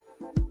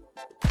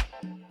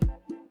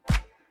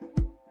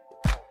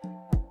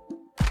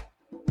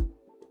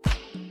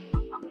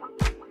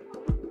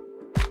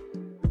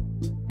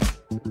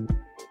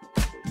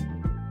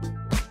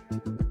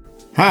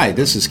Hi,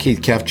 this is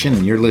Keith Kefchin,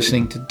 and you're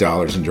listening to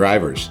Dollars and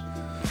Drivers,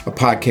 a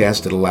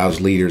podcast that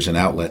allows leaders an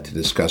outlet to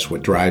discuss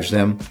what drives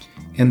them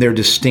and their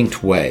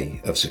distinct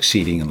way of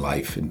succeeding in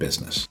life and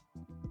business.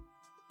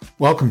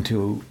 Welcome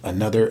to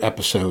another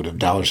episode of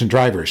Dollars and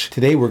Drivers.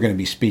 Today we're going to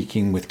be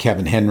speaking with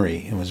Kevin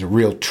Henry. It was a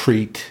real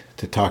treat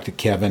to talk to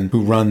Kevin,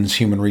 who runs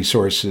human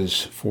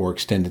resources for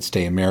Extended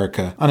Stay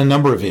America, on a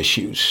number of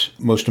issues,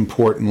 most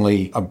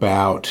importantly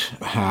about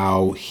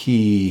how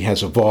he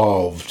has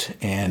evolved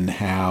and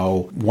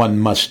how one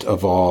must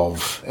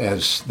evolve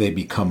as they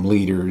become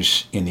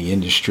leaders in the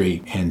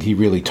industry. And he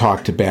really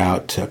talked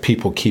about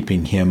people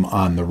keeping him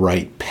on the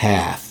right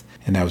path.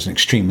 And that was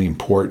extremely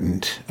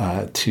important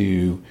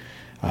to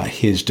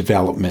his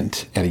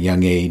development at a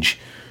young age.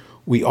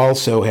 We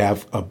also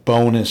have a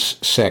bonus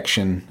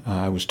section.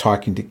 I was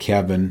talking to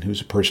Kevin, who's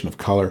a person of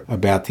color,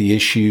 about the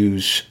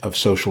issues of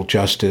social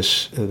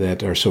justice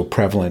that are so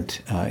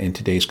prevalent in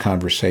today's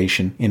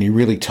conversation. And he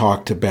really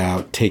talked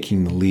about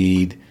taking the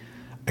lead,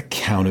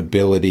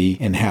 accountability,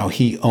 and how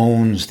he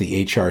owns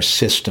the HR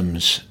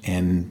systems.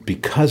 And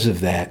because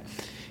of that,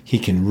 he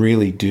can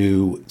really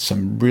do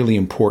some really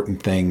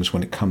important things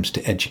when it comes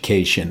to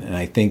education. And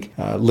I think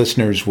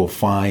listeners will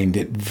find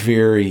it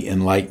very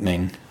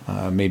enlightening,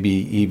 maybe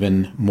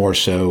even more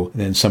so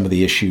than some of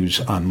the issues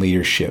on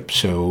leadership.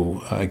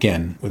 So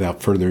again,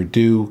 without further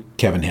ado,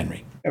 Kevin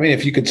Henry. I mean,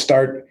 if you could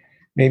start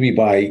maybe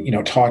by,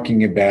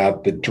 talking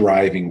about the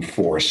driving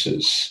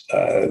forces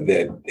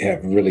that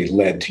have really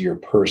led to your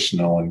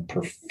personal and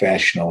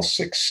professional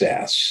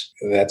success.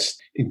 That's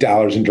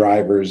Dollars and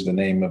Drivers, the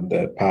name of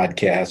the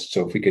podcast.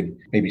 So if we could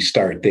maybe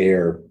start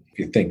there, if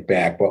you think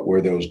back, what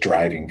were those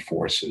driving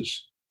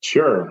forces?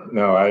 Sure.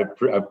 No, I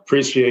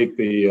appreciate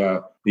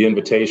the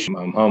invitation.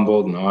 I'm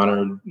humbled and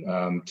honored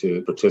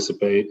to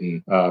participate,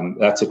 and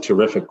that's a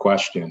terrific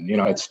question.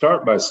 I'd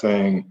start by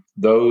saying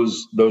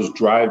those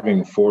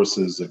driving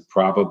forces have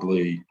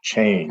probably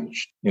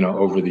changed,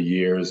 over the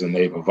years, and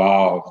they've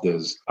evolved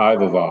as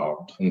I've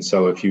evolved. And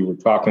so, if you were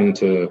talking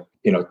to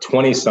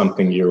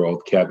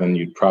 20-something-year-old Kevin,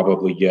 you'd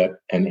probably get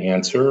an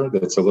answer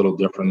that's a little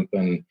different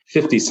than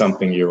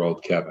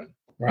 50-something-year-old Kevin.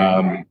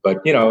 Right. But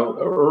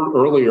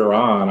earlier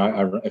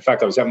on, in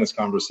fact, I was having this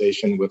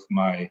conversation with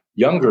my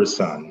younger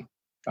son,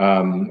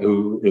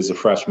 who is a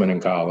freshman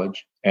in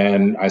college.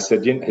 And I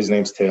said, his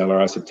name's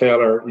Taylor. I said,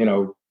 Taylor,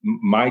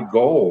 my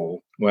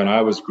goal when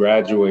I was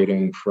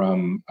graduating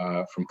from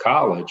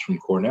college, from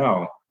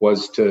Cornell,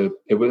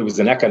 it was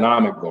an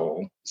economic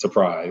goal,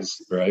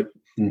 surprise, right?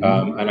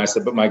 Mm-hmm. And I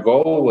said, but my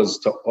goal was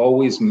to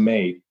always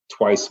make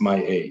twice my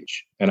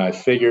age. And I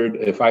figured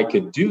if I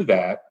could do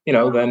that,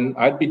 then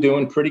I'd be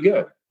doing pretty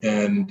good.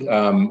 And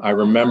I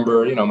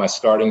remember, my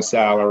starting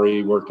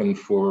salary working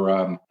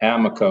for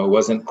Amoco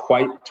wasn't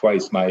quite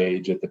twice my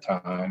age at the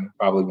time,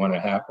 probably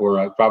 1.5,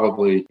 or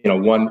probably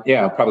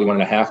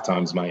 1.5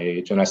 times my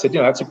age. And I said,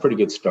 that's a pretty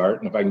good start.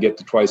 And if I can get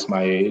to twice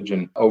my age,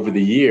 and over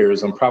the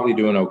years, I'm probably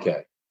doing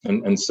okay.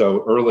 And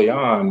so early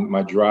on,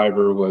 my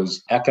driver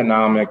was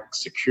economic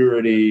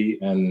security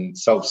and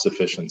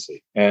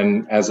self-sufficiency.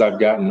 And as I've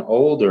gotten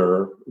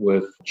older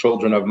with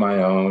children of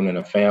my own and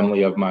a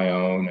family of my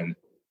own, and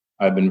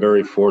I've been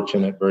very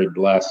fortunate, very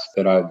blessed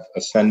that I've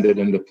ascended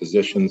into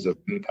positions of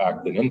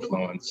impact and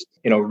influence.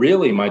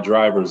 Really my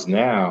drivers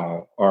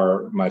now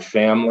are my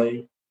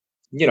family,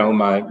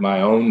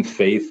 my own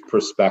faith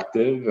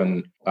perspective,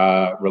 and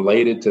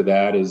related to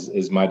that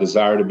is my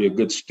desire to be a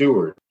good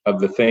steward of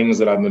the things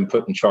that I've been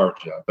put in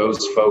charge of,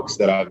 those folks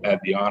that I've had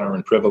the honor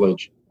and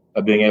privilege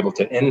of being able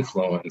to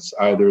influence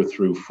either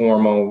through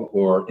formal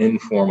or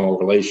informal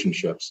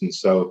relationships. And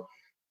so,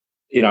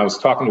 I was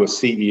talking to a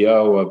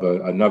CEO of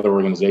another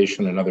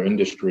organization, another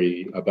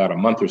industry about a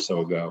month or so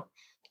ago,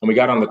 and we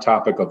got on the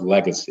topic of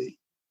legacy.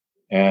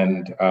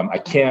 And I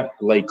can't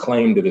lay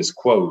claim to this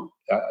quote.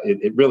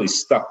 It really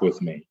stuck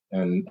with me.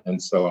 And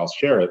so I'll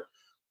share it.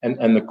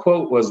 And the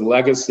quote was,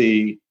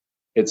 legacy,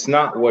 it's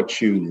not what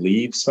you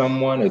leave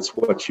someone, it's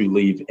what you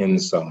leave in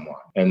someone.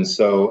 And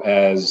so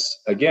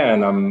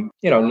again, I'm,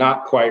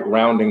 not quite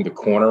rounding the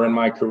corner in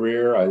my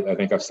career. I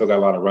think I've still got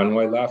a lot of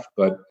runway left,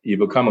 but you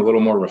become a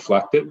little more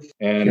reflective.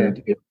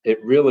 And sure.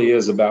 It really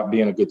is about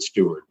being a good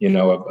steward,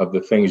 of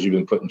the things you've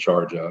been put in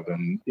charge of,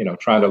 and,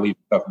 trying to leave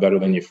stuff better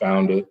than you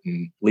found it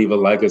and leave a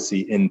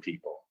legacy in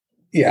people.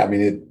 Yeah, I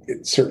mean,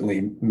 it's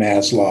certainly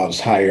Maslow's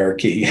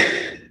hierarchy.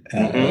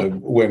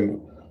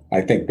 When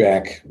I think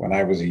back when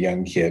I was a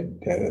young kid,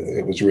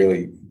 it was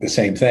really the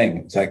same thing.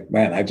 It's like,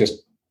 man, I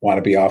just want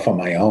to be off on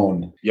my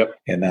own. Yep.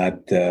 And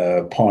not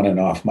pawning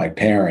off my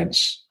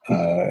parents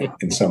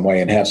in some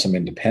way and have some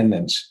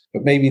independence.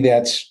 But maybe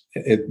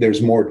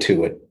there's more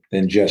to it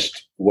than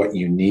just what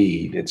you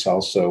need. It's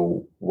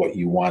also what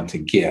you want to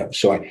give.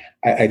 So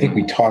I think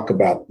we talk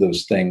about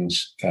those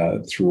things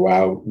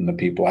throughout, and the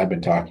people I've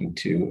been talking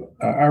to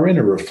are in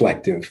a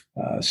reflective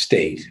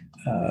state.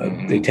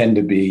 They tend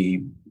to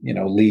be,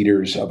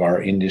 leaders of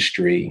our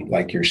industry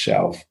like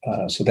yourself.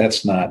 So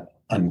that's not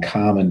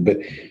uncommon. But,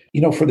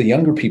 for the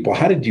younger people,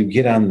 how did you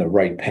get on the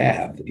right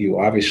path? You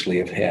obviously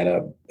have had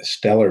a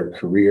stellar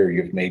career.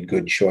 You've made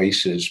good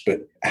choices,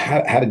 but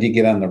how did you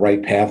get on the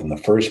right path in the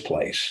first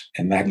place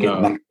and not get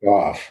knocked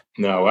off?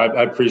 No,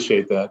 I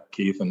appreciate that,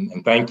 Keith.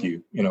 And thank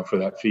you, for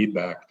that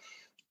feedback.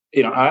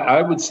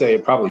 I would say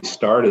it probably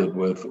started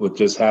with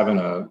just having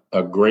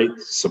a great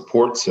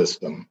support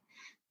system,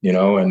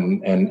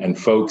 and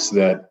folks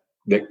that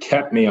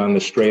kept me on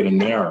the straight and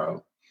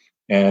narrow.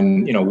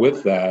 And,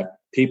 with that,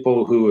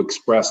 people who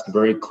expressed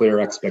very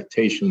clear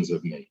expectations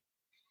of me.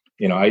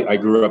 I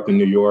grew up in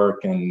New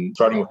York, and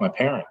starting with my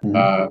parent,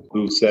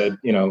 who said,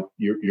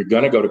 you're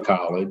going to go to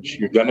college,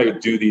 you're going to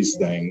do these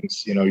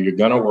things, you're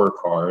going to work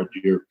hard,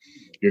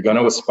 you're going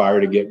to aspire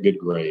to get good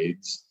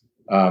grades.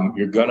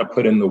 You're going to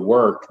put in the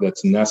work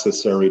that's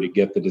necessary to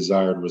get the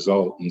desired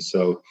result. And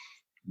so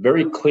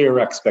very clear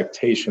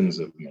expectations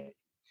of me.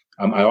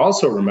 I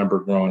also remember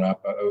growing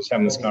up, I was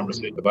having this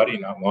conversation with a buddy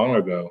not long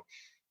ago,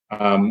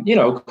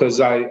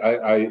 because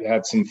I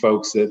had some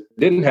folks that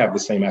didn't have the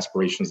same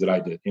aspirations that I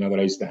did, that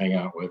I used to hang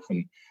out with.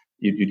 And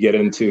you'd get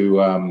into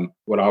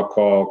what I'll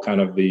call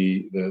kind of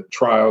the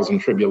trials and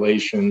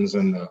tribulations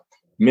and the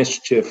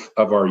mischief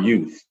of our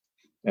youth.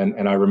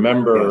 And I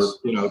remember,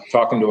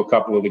 talking to a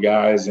couple of the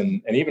guys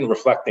and even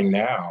reflecting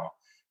now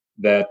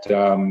that,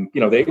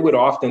 they would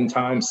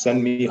oftentimes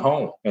send me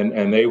home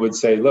and they would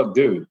say, look,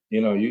 dude,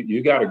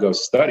 you got to go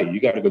study. You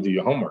got to go do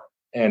your homework.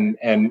 And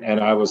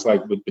I was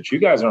like, but you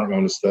guys aren't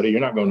going to study. You're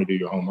not going to do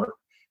your homework.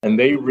 And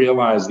they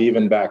realized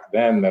even back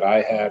then that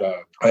I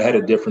had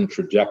a different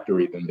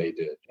trajectory than they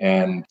did.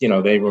 And,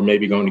 they were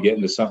maybe going to get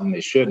into something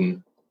they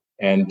shouldn't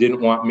and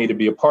didn't want me to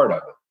be a part of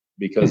it,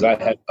 because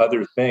I had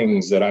other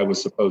things that I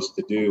was supposed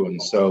to do.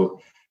 And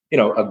so,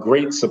 a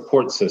great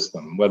support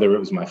system, whether it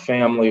was my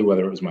family,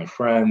 whether it was my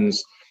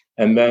friends,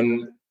 and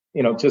then,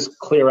 just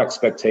clear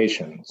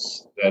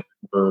expectations that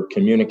were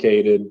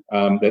communicated,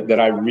 that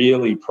I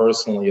really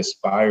personally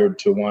aspired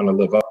to want to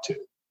live up to.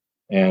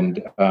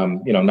 And,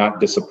 not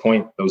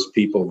disappoint those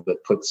people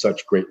that put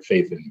such great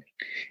faith in me.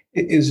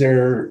 Is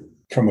there,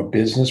 from a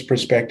business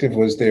perspective,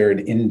 was there an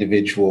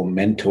individual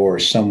mentor,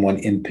 someone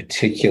in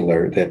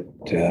particular that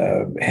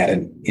had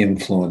an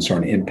influence or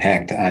an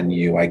impact on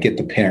you? I get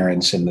the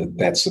parents and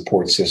that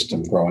support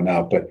system growing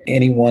up, but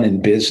anyone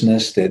in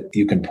business that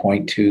you can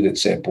point to that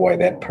said, boy,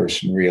 that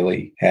person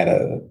really had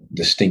a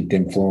distinct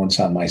influence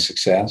on my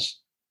success?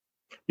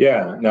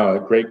 Yeah, no,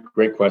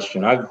 great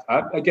question. I've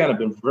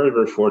been very,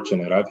 very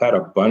fortunate. I've had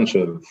a bunch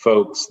of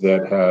folks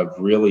that have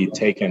really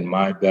taken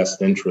my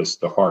best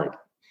interest to heart,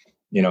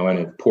 and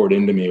have poured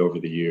into me over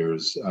the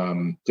years.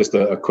 Just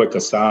a quick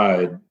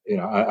aside,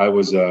 I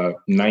was a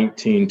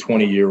 19,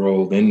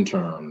 20-year-old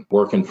intern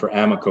working for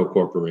Amoco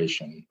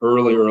Corporation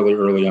early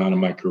on in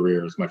my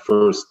career. It was my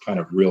first kind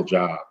of real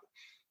job.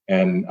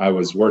 And I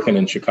was working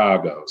in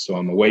Chicago. So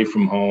I'm away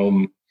from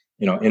home,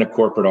 in a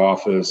corporate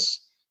office.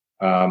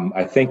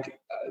 I think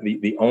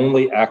the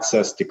only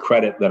access to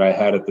credit that I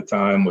had at the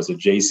time was a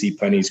J.C.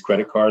 Penney's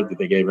credit card that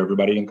they gave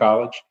everybody in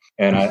college.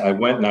 And I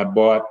went and I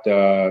bought,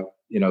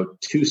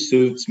 2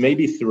 suits,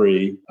 maybe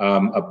 3,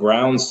 a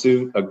brown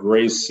suit, a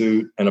gray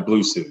suit, and a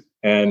blue suit.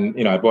 And,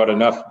 I bought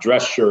enough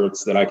dress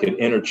shirts that I could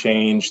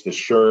interchange the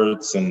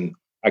shirts and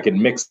I could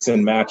mix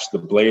and match the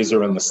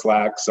blazer and the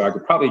slacks. So I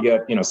could probably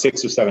get,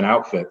 6 or 7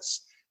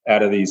 outfits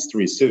out of these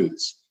 3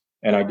 suits.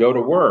 And I go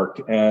to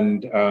work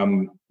and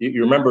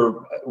you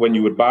remember when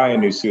you would buy a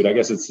new suit, I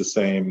guess it's the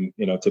same,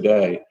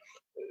 today.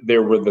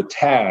 There were the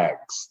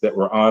tags that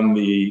were on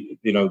the,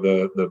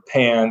 the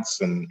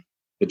pants and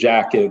the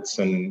jackets.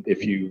 And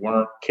if you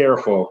weren't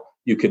careful,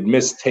 you could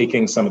miss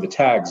taking some of the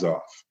tags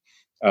off,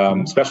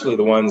 especially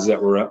the ones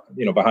that were,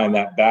 behind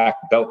that back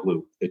belt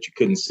loop that you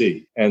couldn't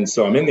see. And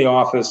so I'm in the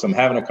office, I'm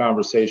having a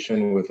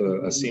conversation with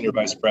a senior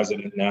vice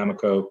president in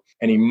Amoco,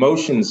 and he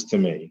motions to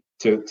me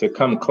to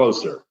come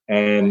closer.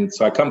 And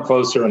so I come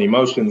closer and he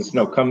motions,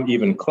 no, come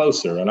even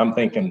closer. And I'm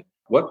thinking,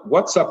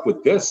 what's up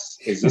with this?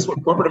 Is this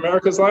what corporate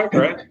America is like,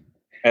 right?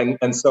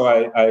 And so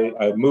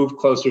I move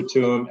closer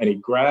to him and he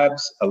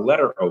grabs a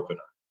letter opener.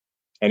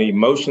 And he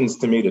motions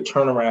to me to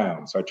turn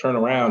around. So I turn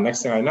around.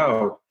 Next thing I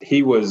know,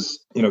 he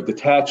was,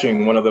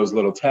 detaching one of those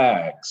little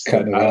tags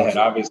that I had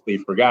obviously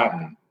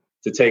forgotten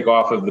to take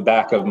off of the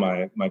back of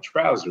my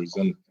trousers.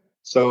 And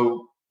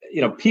so,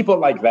 people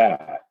like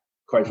that,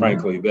 quite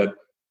frankly, that,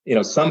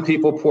 some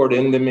people poured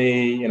into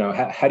me,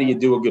 how do you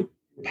do a good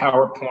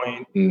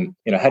PowerPoint? And,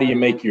 how do you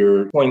make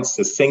your points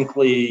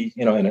succinctly,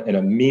 in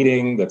a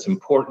meeting that's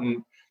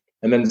important?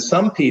 And then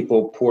some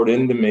people poured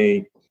into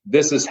me,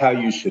 this is how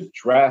you should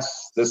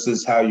dress. This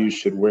is how you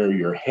should wear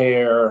your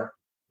hair.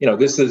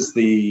 This is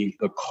the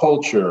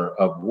culture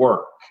of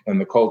work and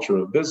the culture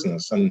of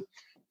business. And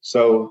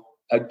so,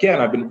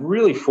 again, I've been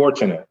really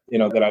fortunate,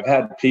 that I've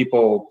had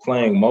people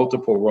playing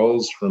multiple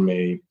roles for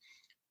me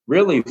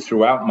really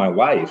throughout my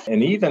life.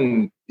 And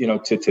even,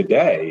 to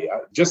today,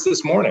 just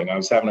this morning, I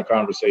was having a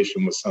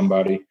conversation with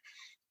somebody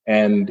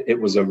and it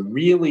was a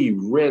really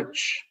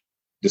rich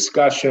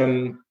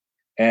discussion.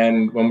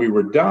 And when we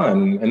were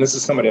done, and this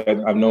is somebody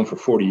I've known for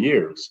 40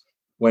 years,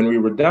 when we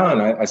were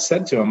done, I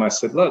said to him, I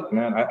said, look,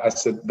 man, I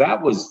said,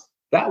 that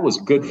was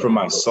good for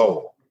my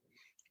soul.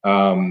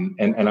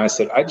 And I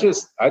said, I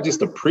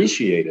just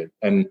appreciate it.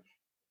 And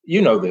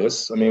you know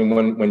this, I mean,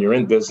 when you're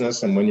in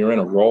business and when you're in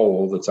a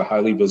role that's a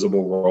highly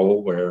visible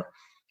role where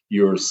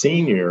you're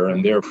senior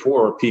and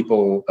therefore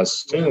people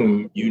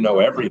assume you know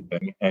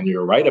everything and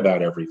you're right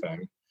about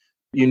everything,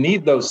 you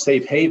need those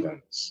safe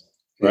havens,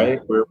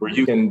 right? Where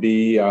you can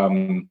be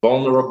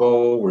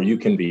vulnerable, where you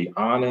can be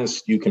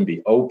honest, you can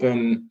be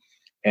open,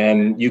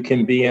 and you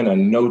can be in a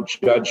no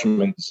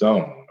judgment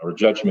zone or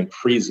judgment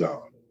free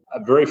zone.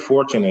 I'm very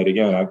fortunate.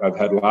 Again, I've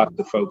had lots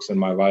of folks in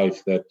my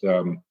life that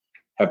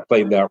have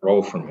played that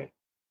role for me.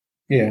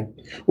 Yeah.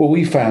 Well,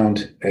 we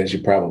found, as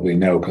you probably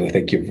know, because I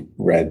think you've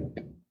read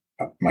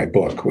my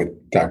book with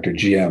Dr.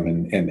 Jim,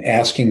 and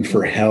asking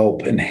for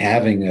help and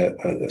having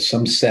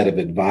some set of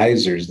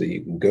advisors that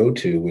you can go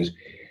to was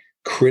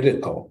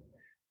critical,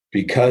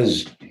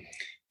 because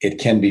it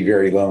can be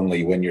very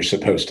lonely when you're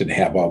supposed to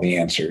have all the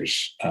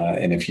answers.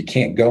 And if you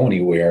can't go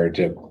anywhere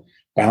to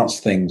bounce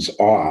things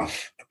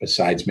off,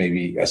 besides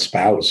maybe a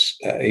spouse,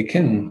 it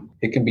can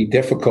be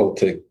difficult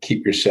to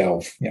keep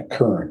yourself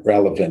current,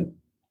 relevant,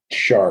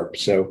 sharp.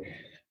 So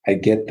I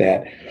get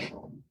that.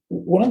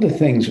 One of the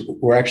things,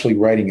 we're actually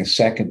writing a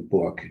second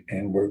book,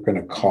 and we're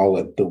going to call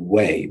it The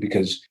Way,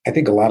 because I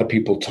think a lot of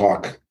people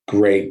talk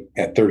great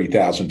at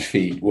 30,000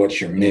 feet.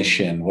 What's your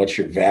mission? What's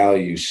your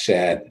value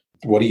set?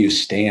 What do you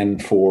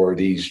stand for?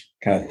 These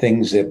kind of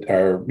things that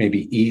are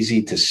maybe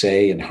easy to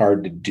say and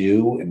hard to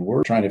do. And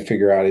we're trying to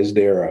figure out, is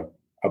there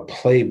a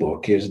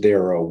playbook? Is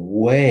there a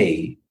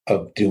way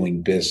of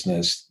doing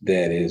business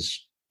that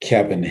is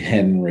Kevin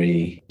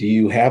Henry? Do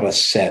you have a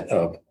set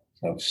of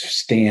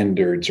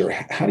standards, or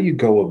how do you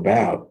go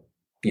about,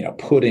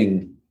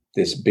 putting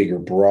this bigger,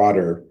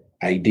 broader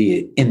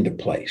idea into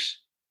place?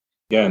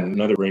 Again,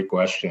 another great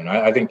question.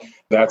 I think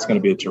that's going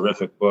to be a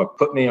terrific book.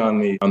 Put me on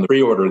the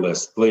pre-order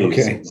list,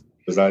 please,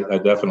 because I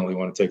definitely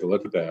want to take a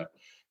look at that.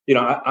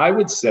 I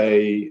would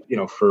say,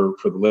 for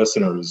the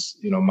listeners,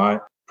 my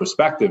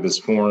perspective is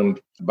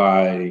formed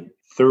by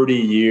 30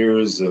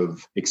 years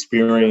of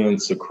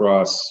experience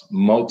across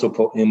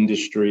multiple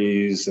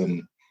industries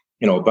and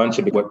a bunch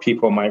of what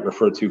people might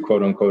refer to,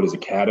 quote unquote, as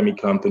academy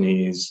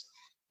companies.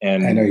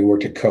 And I know you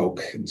worked at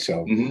Coke. And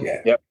so,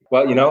 yeah.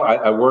 Well,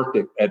 I worked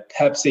at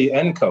Pepsi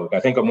and Coke.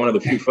 I think I'm one of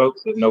the few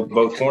folks that know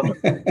both formats.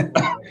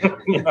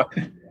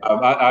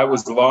 I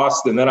was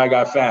lost and then I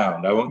got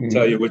found. I won't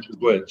tell you which is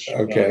which.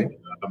 Okay.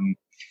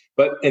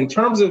 But in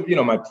terms of,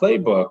 my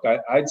playbook,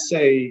 I'd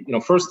say,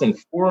 first and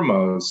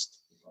foremost,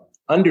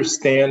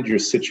 understand your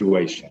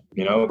situation,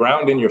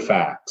 ground in your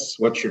facts.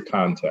 What's your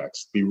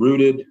context? Be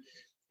rooted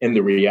in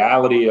the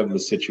reality of the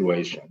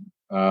situation.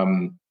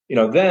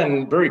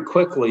 Then very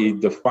quickly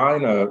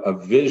define a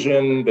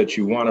vision that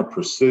you want to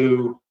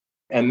pursue,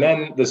 and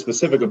then the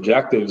specific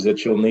objectives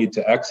that you'll need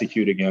to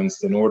execute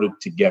against in order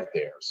to get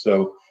there.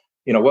 So,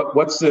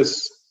 what's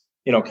this,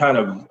 kind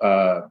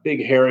of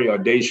big, hairy,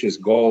 audacious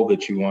goal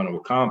that you want to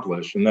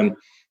accomplish? And then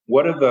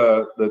what are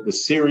the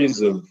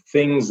series of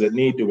things that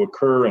need to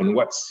occur in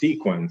what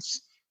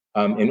sequence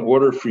in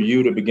order for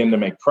you to begin to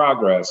make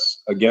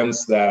progress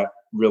against that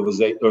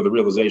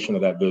realization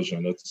of that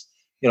vision? It's,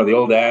 the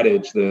old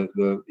adage,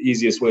 the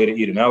easiest way to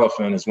eat an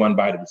elephant is one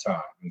bite at a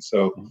time. And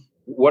so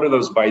what do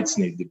those bites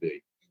need to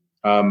be?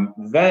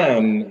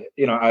 Then,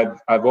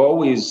 I've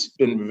always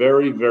been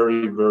very,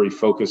 very, very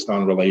focused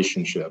on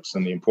relationships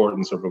and the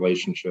importance of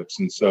relationships.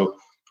 And so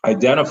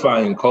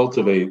identify and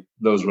cultivate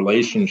those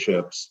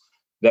relationships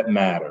that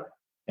matter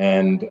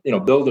and,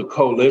 build a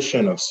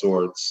coalition of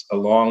sorts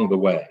along the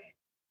way.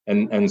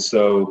 And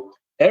so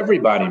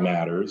everybody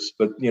matters,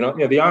 but,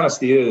 the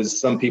honesty is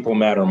some people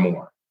matter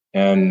more.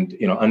 And,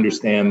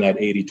 understand that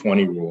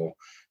 80-20 rule,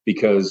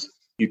 because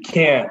you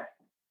can't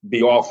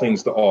be all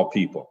things to all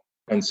people.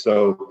 And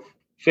so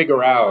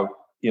figure out,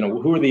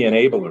 who are the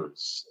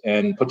enablers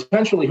and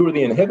potentially who are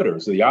the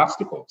inhibitors, the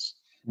obstacles,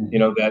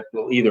 that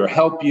will either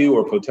help you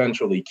or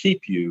potentially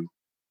keep you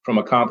from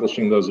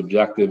accomplishing those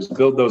objectives,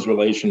 build those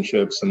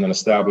relationships, and then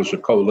establish a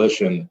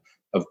coalition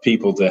of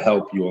people to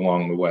help you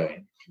along the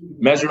way.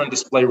 Measure and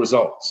display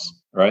results.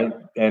 Right.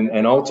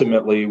 And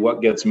ultimately,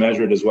 what gets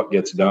measured is what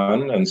gets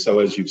done. And so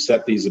as you've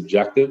set these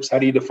objectives, how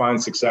do you define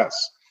success?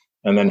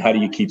 And then how do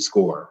you keep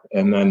score?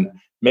 And then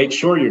make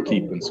sure you're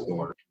keeping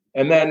score.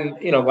 And then,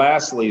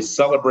 lastly,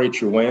 celebrate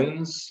your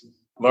wins,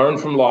 learn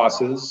from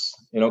losses,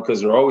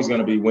 because there are always going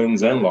to be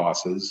wins and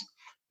losses,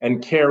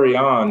 and carry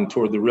on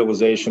toward the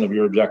realization of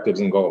your objectives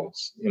and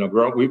goals.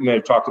 We may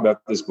have talked about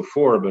this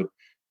before, but,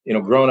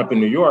 growing up in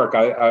New York,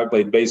 I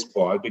played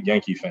baseball. I'm a big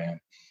Yankee fan.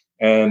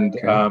 And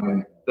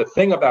the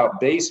thing about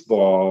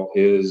baseball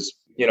is,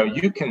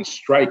 you can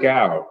strike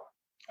out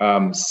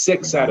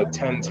 6 out of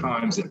 10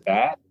 times at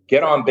bat,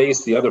 get on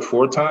base the other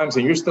 4 times,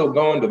 and you're still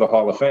going to the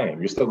Hall of Fame.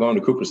 You're still going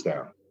to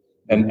Cooperstown.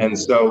 And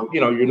so,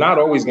 you're not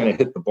always going to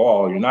hit the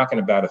ball. You're not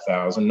going to bat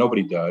 1,000.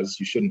 Nobody does.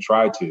 You shouldn't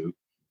try to.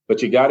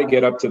 But you got to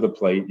get up to the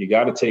plate. You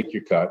got to take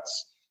your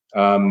cuts.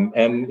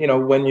 And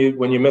when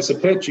you miss a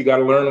pitch, you got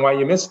to learn why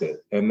you missed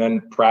it, and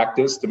then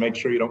practice to make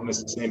sure you don't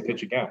miss the same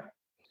pitch again.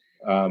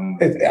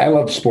 I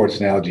love sports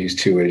analogies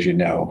too, as you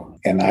know,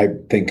 and I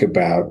think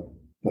about,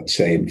 let's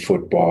say in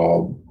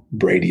football,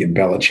 Brady and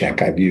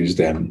Belichick. I've used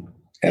them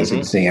as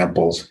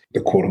examples,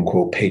 the quote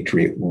unquote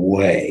Patriot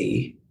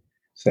way.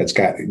 So that's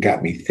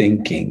got me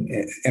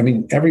thinking. I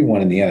mean,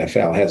 everyone in the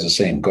NFL has the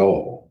same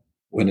goal: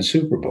 win a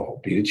Super Bowl,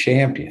 be the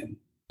champion.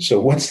 So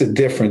what's the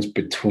difference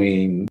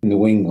between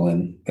New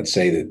England, let's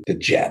say the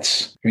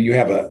Jets? I mean, you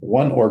have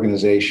one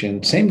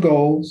organization, same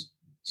goals,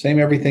 same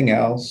everything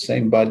else,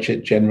 same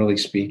budget, generally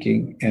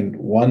speaking, and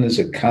one is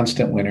a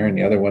constant winner and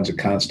the other one's a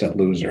constant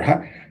loser.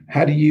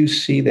 How do you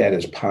see that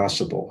as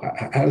possible?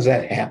 How does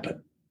that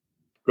happen?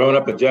 Growing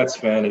up a Jets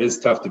fan, it is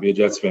tough to be a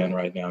Jets fan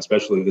right now,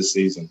 especially this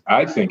season.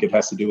 I think it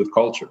has to do with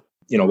culture.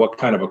 What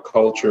kind of a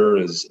culture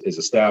is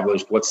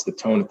established? What's the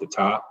tone at the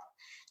top?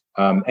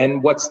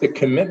 And what's the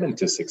commitment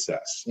to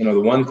success? The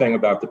one thing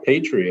about the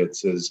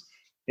Patriots is,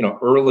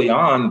 early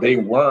on, they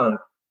weren't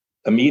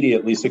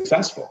immediately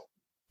successful.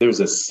 There's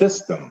a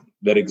system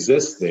that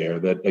exists there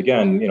that,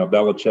 again,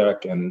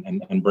 Belichick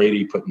and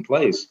Brady put in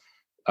place,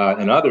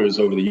 and others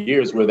over the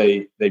years, where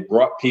they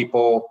brought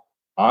people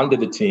onto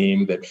the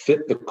team that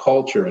fit the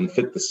culture and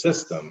fit the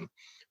system.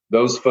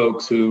 Those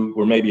folks who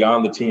were maybe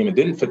on the team and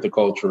didn't fit the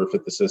culture or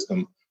fit the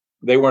system,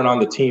 they weren't on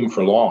the team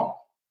for long.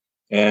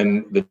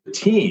 And the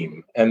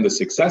team and the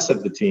success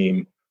of the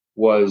team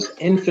was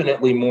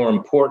infinitely more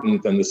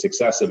important than the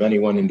success of any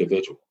one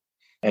individual.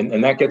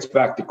 And that gets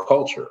back to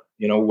culture,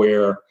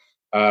 where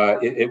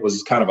it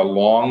was kind of a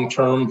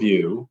long-term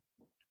view.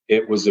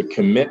 It was a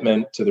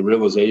commitment to the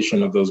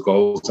realization of those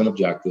goals and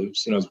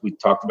objectives. As we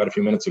talked about a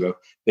few minutes ago,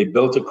 they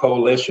built a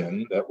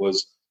coalition that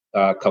was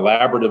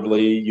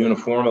collaboratively,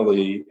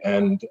 uniformly,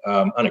 and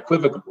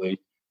unequivocally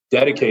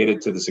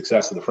dedicated to the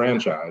success of the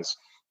franchise.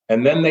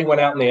 And then they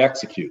went out and they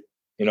executed.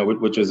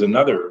 Which is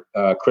another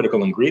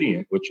critical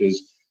ingredient, which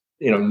is,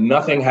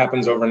 nothing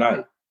happens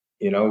overnight.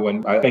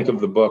 When I think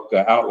of the book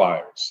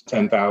Outliers,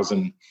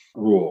 10,000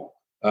 Rule,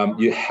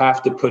 you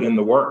have to put in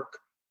the work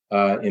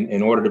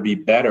in order to be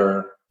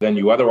better than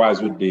you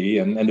otherwise would be,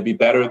 and to be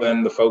better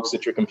than the folks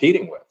that you're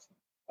competing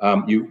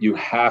with. You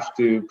have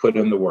to put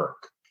in the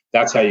work.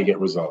 That's how you get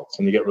results,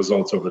 and you get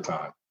results over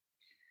time.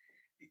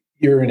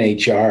 You're in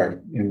HR.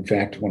 In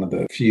fact, one of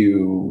the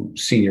few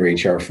senior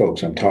HR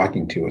folks I'm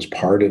talking to as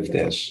part of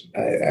this.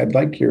 I'd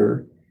like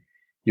your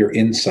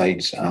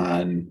insights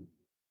on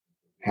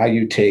how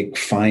you take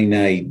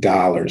finite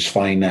dollars,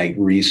 finite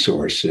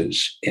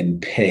resources,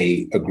 and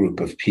pay a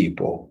group of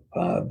people.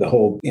 The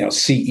whole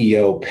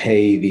CEO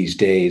pay these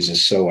days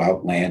is so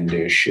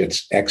outlandish.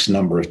 It's X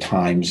number of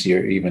times.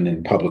 You're even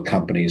in public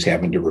companies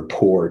having to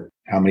report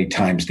how many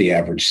times the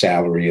average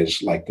salary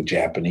is, like the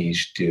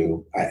Japanese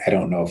do. I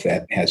don't know if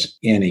that has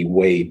any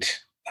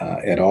weight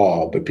at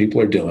all, but people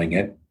are doing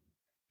it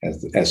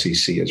as the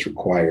SEC is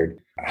required.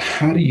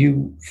 How do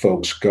you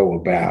folks go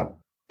about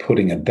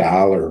putting a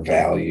dollar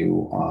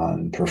value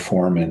on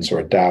performance or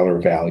a dollar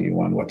value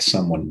on what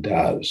someone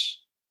does?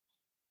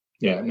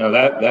 Yeah, no,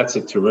 that's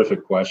a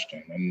terrific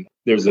question. And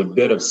there's a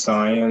bit of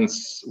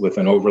science with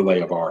an overlay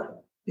of art,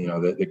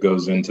 that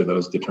goes into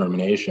those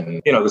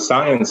determinations. The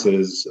science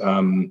is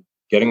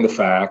getting the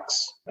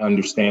facts,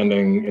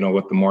 understanding,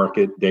 what the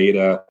market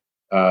data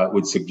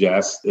would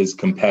suggest is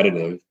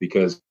competitive,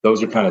 because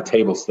those are kind of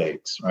table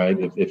stakes, right?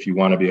 If you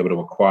want to be able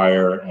to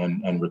acquire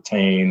and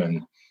retain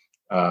and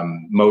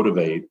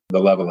motivate the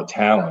level of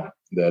talent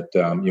that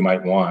you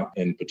might want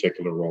in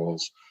particular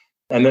roles.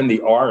 And then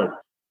the art,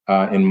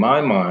 in my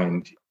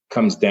mind,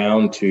 comes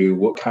down to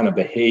what kind of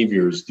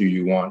behaviors do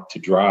you want to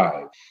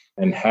drive,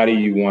 and how do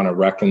you want to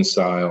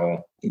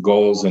reconcile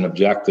goals and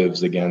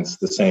objectives against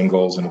the same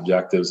goals and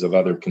objectives of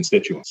other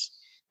constituents.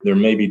 There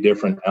may be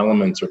different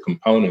elements or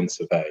components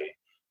of pay.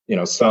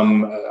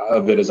 Some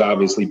of it is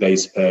obviously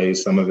base pay.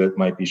 Some of it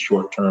might be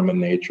short-term in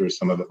nature.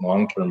 Some of it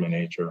long-term in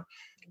nature.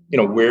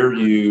 Where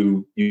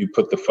you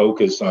put the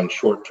focus on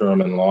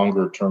short-term and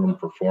longer-term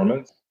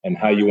performance and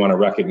how you want to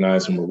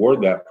recognize and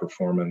reward that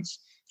performance,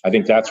 I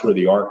think that's where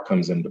the art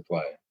comes into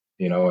play.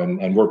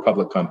 And we're a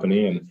public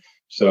company. And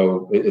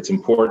so it's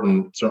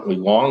important, certainly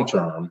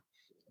long-term,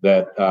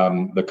 that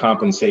the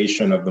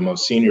compensation of the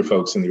most senior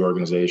folks in the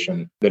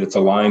organization, that it's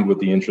aligned with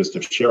the interest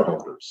of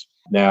shareholders.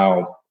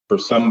 Now, for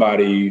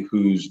somebody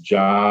whose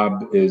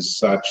job is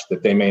such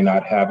that they may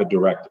not have a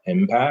direct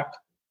impact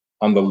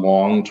on the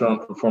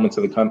long-term performance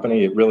of the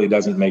company, it really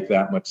doesn't make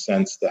that much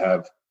sense to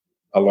have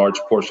a large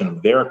portion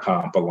of their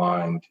comp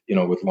aligned,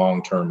 with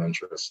long-term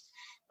interests,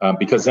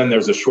 because then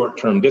there's a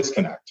short-term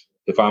disconnect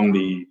if I'm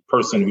the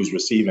person who's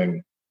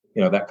receiving,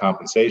 that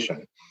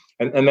compensation.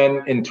 And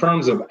then in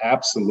terms of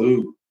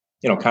absolute,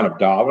 kind of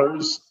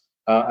dollars,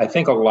 I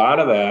think a lot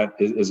of that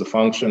is a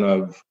function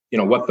of,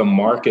 what the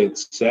market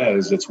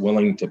says it's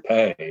willing to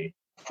pay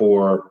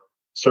for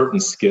certain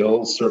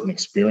skills, certain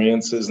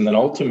experiences, and then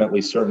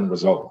ultimately certain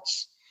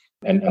results.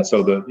 And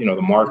so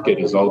the market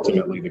is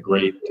ultimately the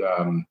great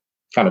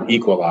kind of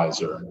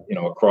equalizer,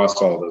 across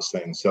all those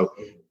things. So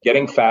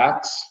getting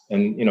facts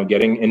and,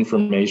 getting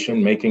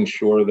information, making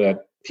sure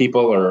that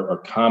people are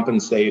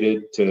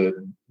compensated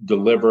to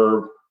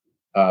deliver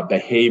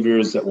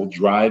behaviors that will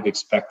drive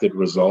expected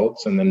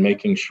results, and then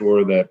making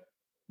sure that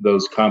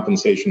those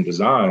compensation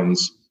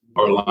designs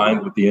are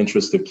aligned with the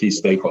interest of key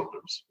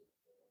stakeholders.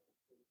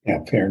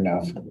 Yeah, fair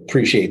enough.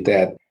 Appreciate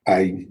that.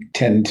 I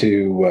tend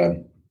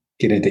to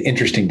get into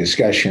interesting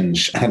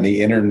discussions on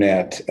the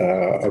internet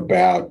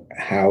about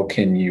how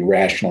can you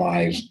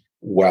rationalize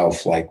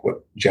wealth like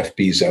what Jeff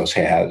Bezos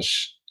has,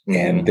 mm-hmm.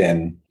 and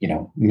then,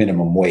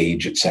 minimum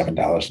wage at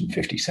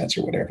 $7.50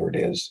 or whatever it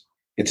is.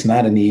 It's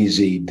not an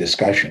easy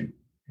discussion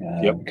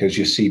because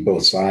you see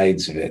both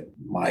sides of it.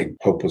 My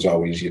hope was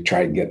always you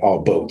try and get all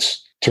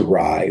boats to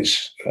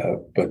rise,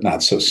 but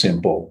not so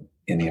simple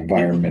in the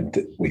environment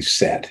that we've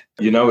set.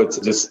 It's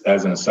just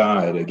as an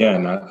aside,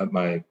 again,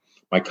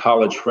 my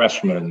college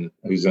freshman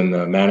who's in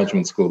the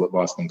management school at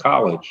Boston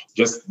College,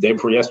 just the day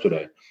before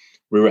yesterday,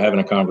 we were having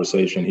a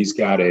conversation. He's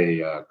got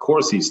a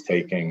course he's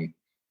taking.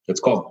 It's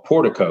called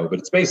Portico, but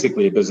it's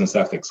basically a business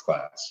ethics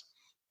class.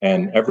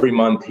 And every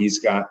month he's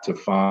got to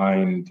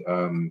find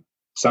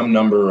some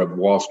number of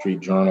Wall Street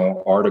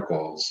Journal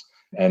articles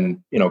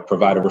and,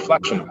 provide a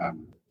reflection about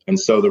it. And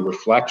so the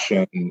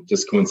reflection,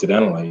 just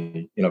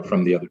coincidentally,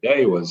 from the other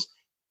day was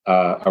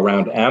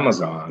around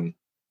Amazon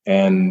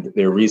and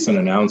their recent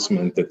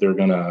announcement that they're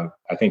going to,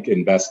 I think,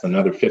 invest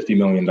another $50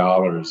 million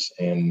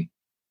in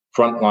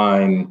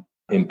frontline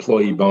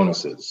employee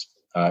bonuses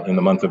in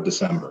the month of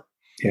December.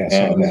 Yeah,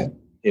 and that.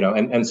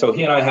 And so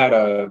he and I had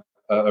a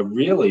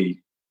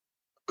really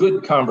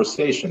good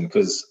conversation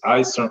because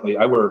I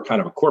wear kind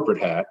of a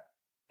corporate hat.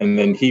 And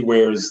then he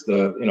wears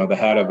the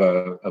hat of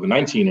a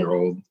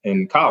 19-year-old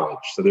in college.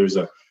 So there's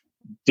a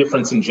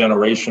difference in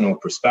generational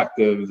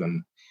perspective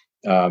and,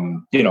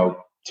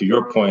 to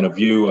your point of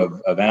view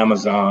of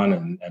Amazon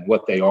and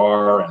what they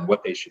are and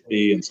what they should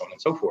be and so on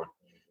and so forth.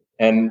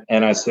 And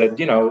I said,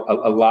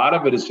 a lot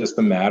of it is just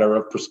a matter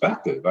of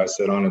perspective. I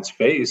said, on its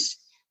face,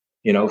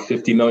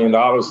 $50 million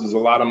is a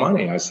lot of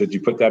money. I said, you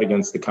put that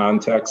against the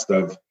context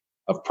of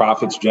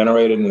profits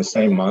generated in the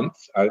same month.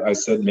 I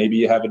said, maybe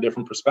you have a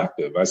different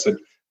perspective. I said,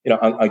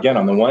 again,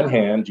 on the one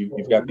hand,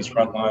 you've got these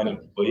frontline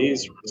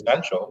employees who are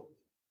essential,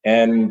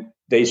 and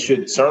they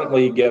should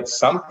certainly get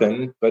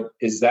something, but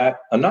is that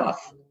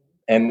enough?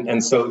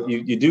 And so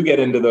you do get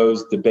into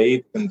those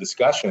debates and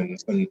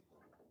discussions. And,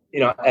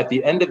 at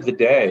the end of the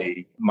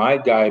day, my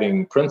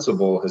guiding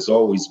principle has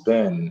always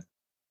been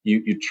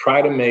you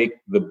try to make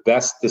the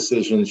best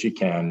decisions you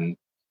can,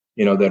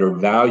 that are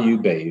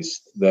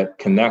value-based, that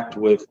connect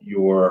with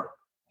your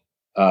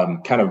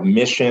kind of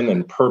mission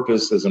and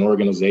purpose as an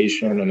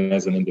organization and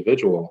as an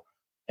individual.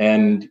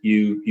 And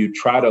you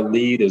try to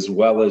lead as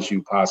well as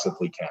you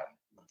possibly can.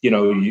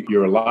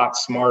 You're a lot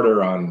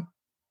smarter on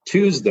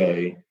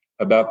Tuesday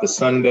about the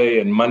Sunday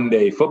and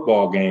Monday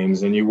football games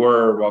than you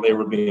were while they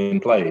were being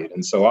played.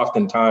 And so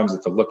oftentimes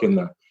it's a look in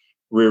the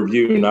rear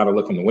view, not a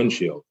look in the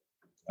windshield.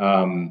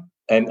 And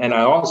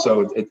I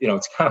also,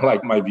 it's kind of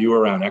like my view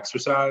around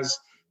exercise.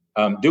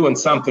 Doing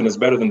something is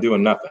better than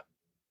doing nothing.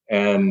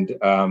 And,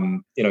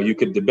 you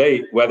could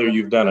debate whether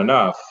you've done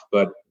enough,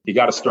 but you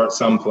got to start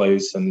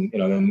someplace and,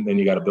 then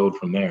you got to build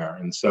from there.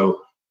 And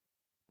so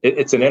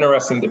it's an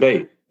interesting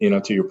debate,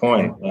 to your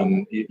point.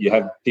 And you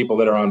have people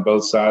that are on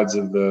both sides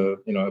of the,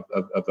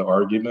 of the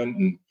argument,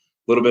 and a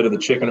little bit of the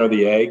chicken or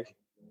the egg.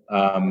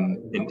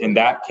 In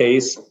that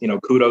case,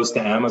 kudos to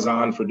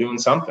Amazon for doing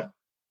something.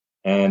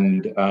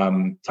 And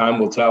time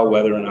will tell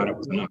whether or not it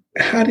was enough.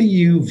 How do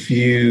you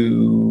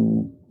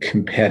view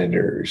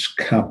competitors,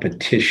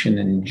 competition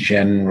in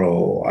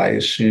general? I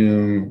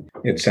assume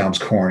it sounds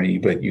corny,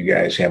 but you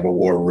guys have a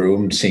war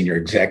room, senior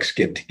execs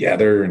get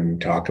together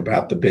and talk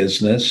about the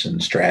business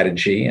and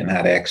strategy and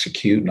how to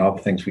execute and all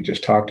the things we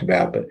just talked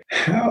about. But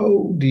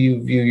how do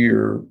you view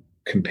your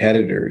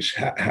competitors?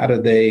 How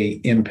do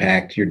they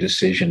impact your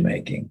decision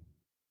making?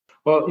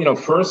 Well,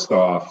 first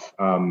off,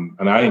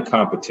 and I think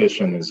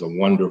competition is a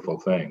wonderful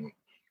thing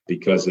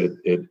because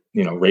it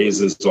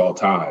raises all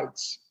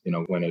tides,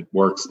 when it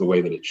works the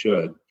way that it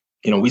should.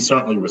 We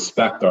certainly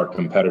respect our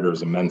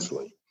competitors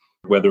immensely,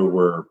 whether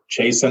we're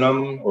chasing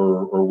them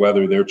or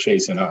whether they're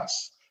chasing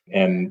us.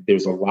 And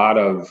there's a lot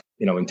of,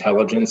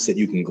 intelligence that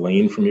you can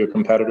glean from your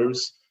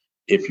competitors.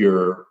 If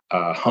you're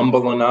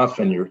humble enough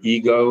and your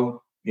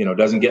ego,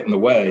 doesn't get in the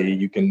way,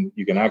 you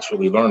can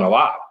actually learn a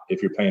lot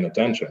if you're paying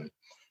attention.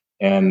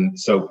 And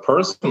so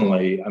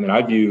personally,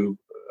 I view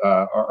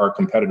our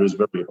competitors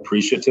very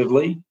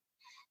appreciatively.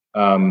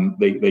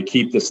 They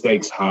keep the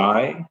stakes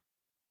high,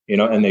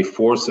 and they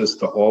force us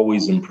to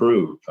always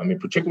improve.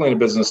 Particularly in a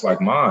business like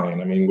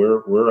mine,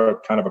 we're a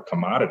kind of a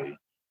commodity,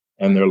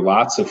 and there are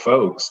lots of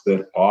folks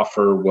that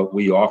offer what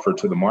we offer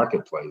to the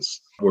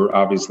marketplace. We're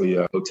obviously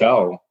a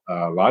hotel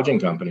lodging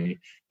company.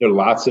 There are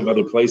lots of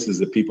other places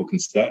that people can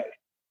stay.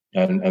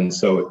 And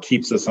so it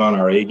keeps us on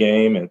our A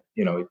game. It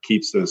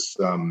keeps us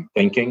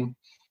thinking,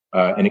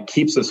 and it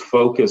keeps us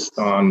focused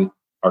on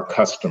our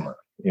customer,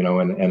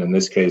 and in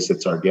this case,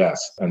 it's our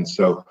guest. And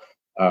so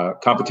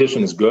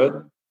Competition is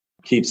good,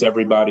 keeps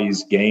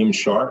everybody's game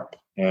sharp,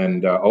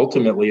 and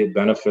ultimately it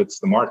benefits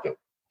the market,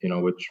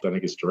 which I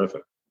think is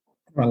terrific.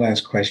 My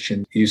last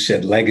question, you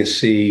said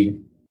legacy.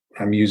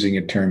 I'm using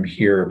a term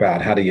here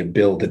about how do you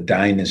build a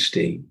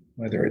dynasty,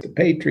 whether it's the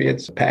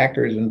Patriots, the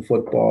Packers in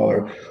football,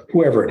 or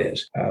whoever it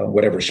is,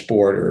 whatever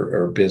sport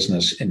or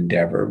business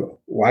endeavor.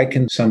 Why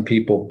can some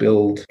people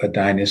build a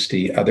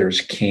dynasty,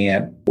 others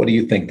can't? What do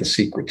you think the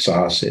secret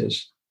sauce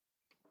is?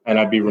 And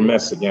I'd be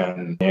remiss,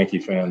 again, Yankee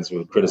fans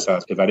would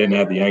criticize if I didn't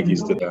add the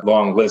Yankees to the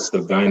long list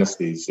of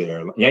dynasties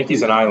there.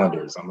 Yankees and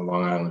Islanders, I'm a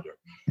Long Islander.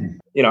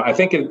 I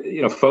think,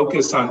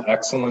 focus on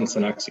excellence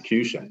and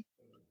execution.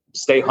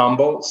 Stay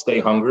humble, stay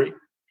hungry.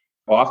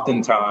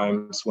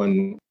 Oftentimes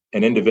when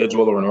an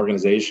individual or an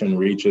organization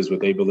reaches what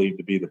they believe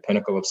to be the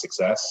pinnacle of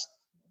success,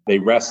 they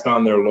rest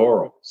on their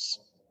laurels,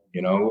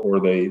 or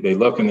they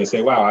look and they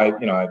say, wow,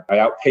 I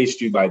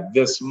outpaced you by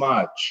this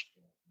much.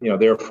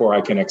 Therefore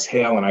I can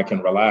exhale and I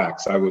can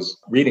relax. I was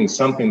reading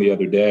something the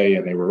other day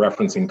and they were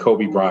referencing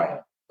Kobe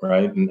Bryant,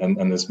 right?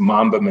 And this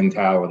Mamba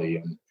mentality.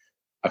 And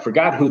I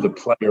forgot who the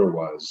player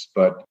was,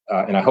 but,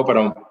 and I hope I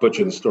don't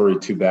butcher the story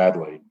too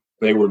badly.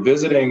 They were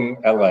visiting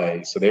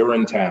LA, so they were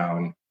in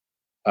town.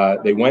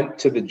 They went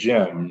to the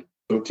gym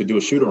to do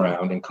a shoot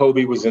around, and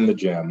Kobe was in the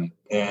gym.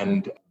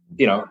 And,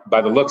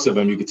 by the looks of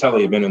him, you could tell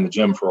he had been in the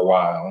gym for a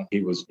while.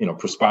 He was,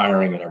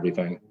 perspiring and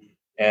everything.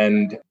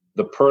 And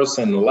the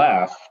person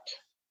left,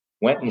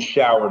 went and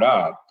showered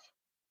up,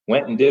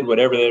 went and did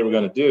whatever they were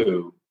going to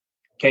do,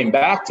 came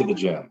back to the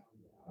gym,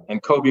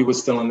 and Kobe was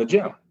still in the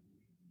gym.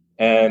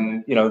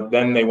 And,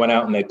 then they went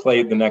out and they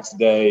played the next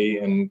day,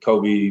 and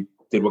Kobe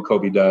did what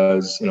Kobe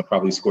does,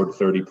 probably scored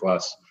 30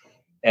 plus.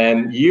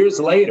 And years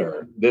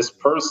later, this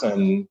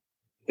person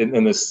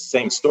in this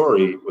same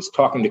story was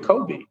talking to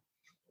Kobe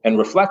and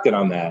reflected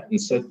on that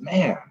and said,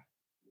 man,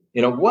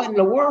 what in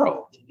the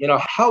world?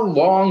 How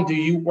long do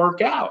you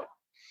work out?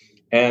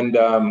 And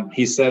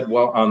he said,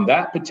 well, on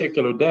that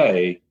particular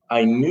day,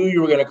 I knew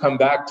you were going to come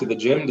back to the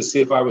gym to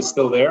see if I was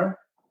still there.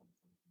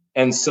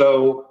 And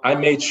so I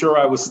made sure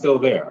I was still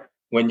there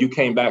when you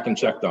came back and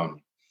checked on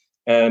me.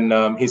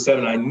 And he said,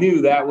 and I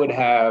knew that would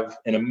have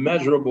an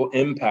immeasurable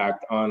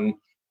impact on,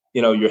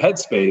 your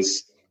headspace,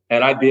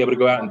 and I'd be able to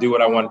go out and do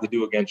what I wanted to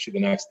do against you the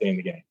next day in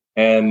the game.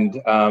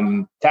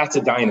 And that's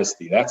a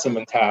dynasty. That's a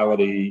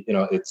mentality.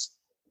 It's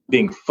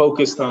being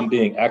focused on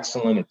being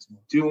excellent. It's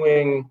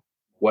doing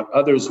what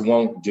others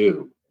won't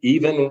do,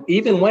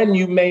 even when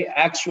you may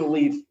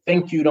actually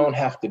think you don't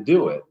have to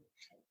do it.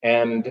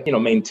 And,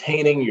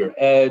 maintaining your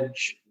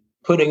edge,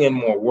 putting in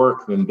more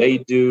work than they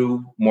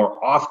do,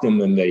 more often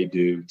than they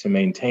do to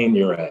maintain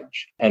your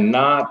edge, and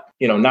not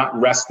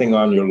resting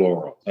on your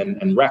laurel,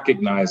 and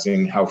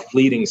recognizing how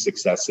fleeting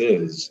success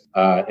is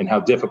and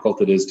how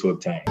difficult it is to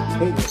obtain.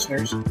 Hey,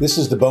 listeners, this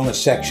is the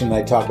bonus section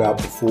I talked about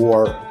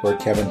before, where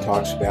Kevin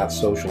talks about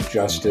social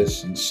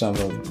justice and some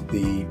of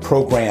the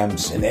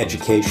programs and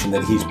education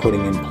that he's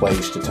putting in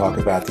place to talk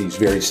about these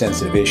very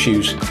sensitive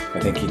issues. I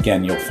think,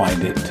 again, you'll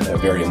find it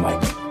very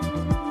enlightening.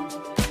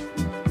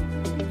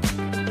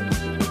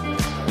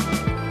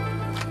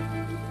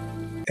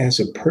 As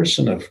a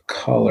person of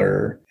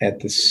color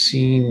at the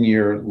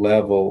senior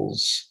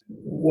levels,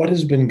 what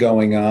has been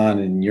going on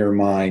in your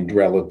mind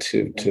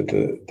relative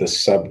to the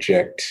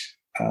subject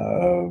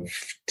of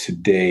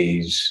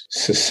today's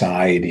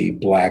society,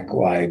 Black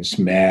Lives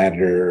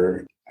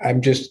Matter? I'm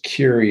just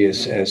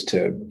curious as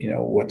to,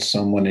 what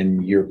someone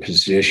in your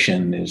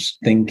position is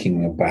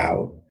thinking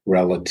about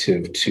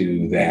relative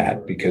to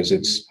that, because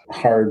it's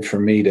hard for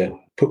me to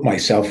put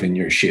myself in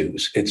your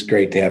shoes. It's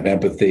great to have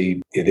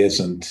empathy. It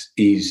isn't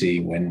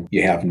easy when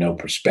you have no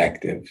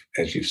perspective,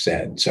 as you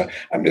said. So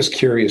I'm just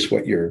curious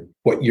what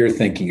you're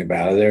thinking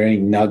about. Are there any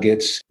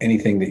nuggets,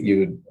 anything that you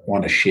would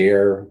want to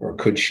share or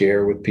could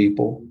share with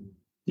people?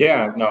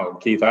 Yeah, no,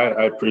 Keith,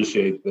 I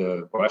appreciate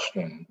the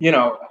question.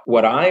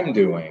 What I'm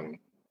doing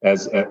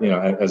as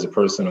a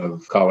person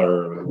of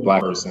color, a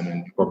Black person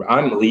in corporate,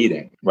 I'm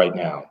leading right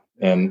now,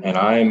 and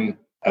I'm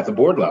at the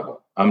board level.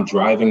 I'm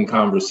driving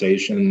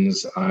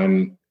conversations.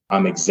 I'm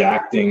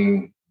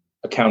exacting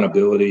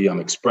accountability. I'm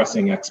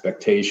expressing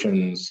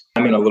expectations.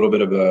 I'm in a little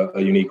bit of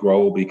a unique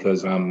role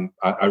because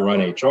I run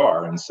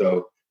HR, and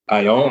so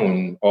I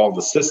own all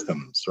the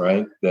systems,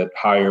 right, that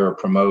hire,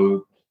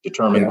 promote,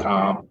 determine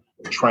comp,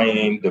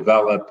 train,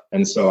 develop,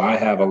 and so I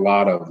have a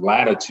lot of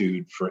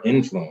latitude for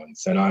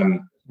influence, and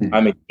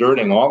I'm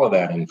exerting all of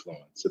that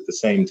influence. At the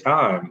same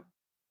time,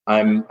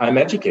 I'm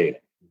educating.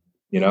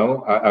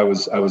 I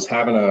was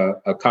having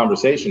a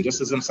conversation just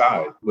as an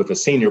aside with a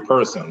senior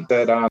person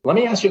that, let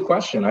me ask you a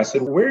question. I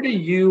said, where do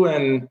you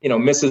and,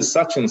 Mrs.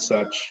 Such and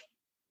Such,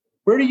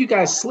 where do you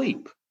guys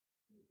sleep?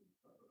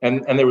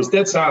 And there was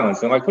dead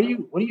silence. And like, what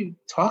are you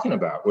talking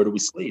about? Where do we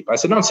sleep? I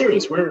said, no, I'm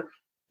serious. Where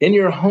in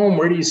your home,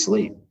 where do you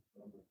sleep?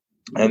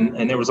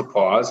 And there was a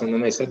pause. And then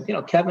they said,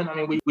 Kevin,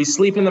 we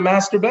sleep in the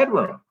master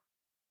bedroom.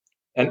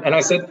 And I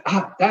said,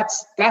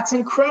 that's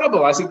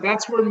incredible. I said,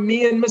 that's where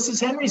me and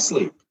Mrs. Henry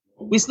sleep.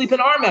 We sleep in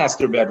our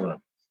master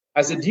bedroom.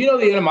 I said, do you know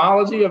the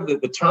etymology of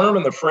the term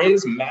and the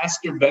phrase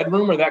master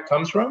bedroom, where that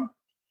comes from?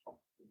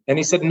 And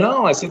he said,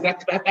 no. I said,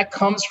 that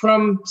comes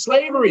from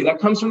slavery. That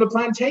comes from the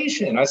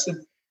plantation. I said,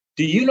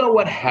 do you know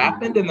what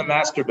happened in the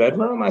master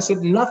bedroom? I said,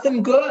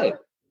 nothing good.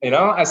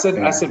 I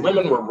said,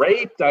 women were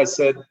raped. I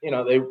said,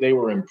 they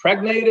were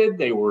impregnated,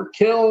 they were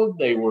killed,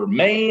 they were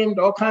maimed,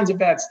 all kinds of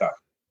bad stuff.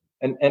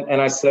 And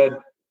I said,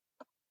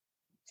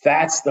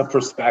 that's the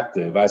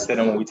perspective. I said,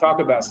 and when we talk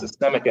about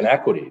systemic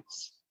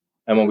inequities,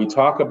 and when we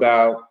talk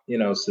about,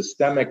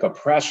 systemic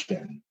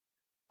oppression,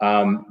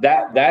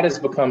 that has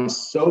become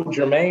so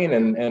germane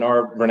in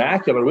our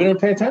vernacular, we don't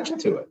pay attention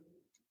to it.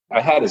 I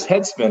had his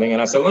head spinning,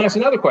 and I said, let me ask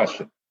you another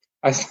question.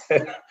 I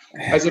said,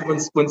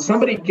 when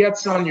somebody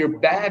gets on your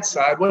bad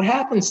side, what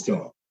happens to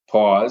them?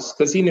 Pause,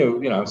 because he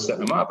knew, I was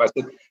setting him up. I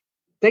said,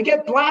 they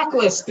get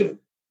blacklisted.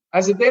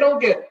 I said, they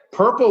don't get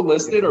purple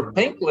listed or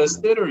pink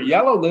listed or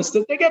yellow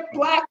listed. They get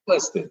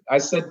blacklisted. I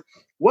said,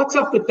 what's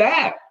up with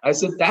that? I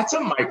said, that's a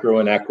micro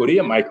inequity,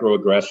 a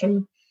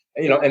microaggression.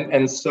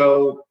 And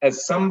so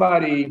as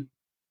somebody,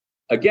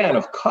 again,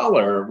 of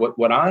color,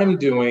 what I'm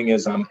doing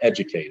is I'm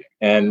educating.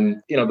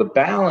 And, the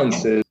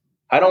balance is,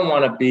 I don't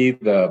want to be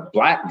the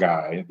black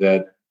guy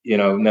that,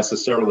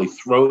 necessarily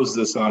throws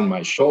this on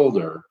my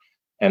shoulder,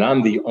 and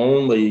I'm the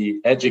only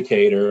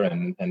educator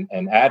and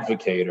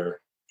advocator,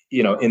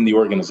 in the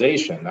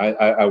organization.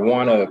 I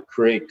want to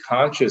create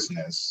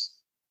consciousness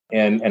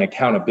and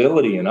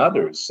accountability in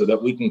others so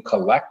that we can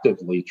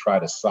collectively try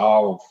to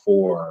solve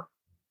for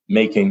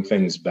making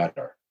things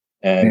better.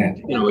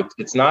 And,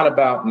 it's not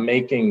about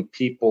making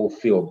people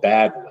feel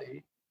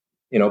badly,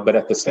 but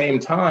at the same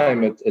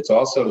time, it's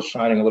also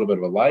shining a little bit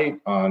of a light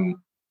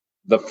on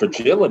the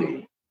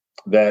fragility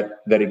that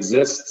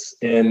exists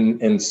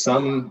in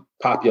some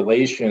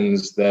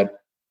populations that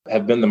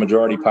have been the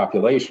majority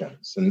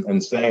populations,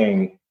 and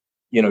saying,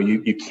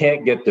 you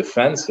can't get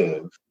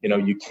defensive,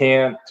 you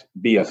can't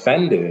be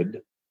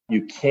offended,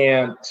 you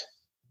can't,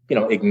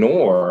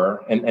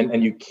 ignore,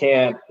 and you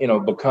can't,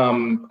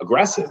 become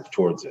aggressive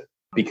towards it,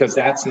 because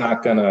that's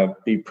not going to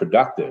be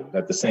productive.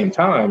 At the same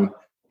time,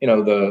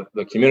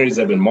 the communities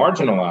that have been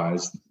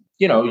marginalized,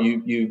 you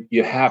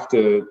have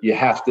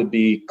to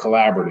be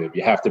collaborative,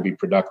 you have to be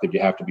productive,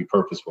 you have to be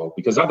purposeful,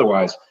 because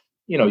otherwise,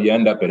 you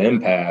end up at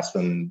impasse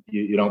and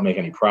you don't make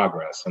any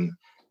progress. And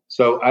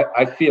so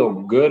I feel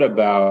good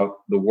about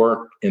the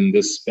work in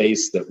this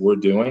space that we're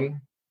doing.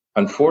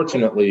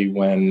 Unfortunately,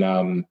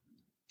 when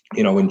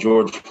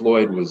George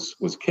Floyd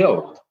was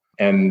killed,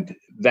 and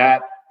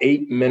that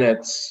 8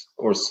 minutes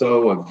or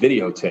so of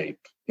videotape,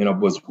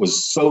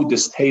 was so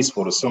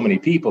distasteful to so many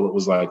people, it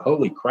was like,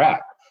 holy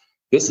crap,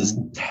 this is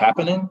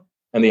happening.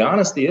 And the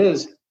honesty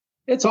is,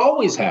 it's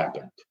always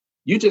happened.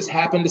 You just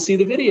happened to see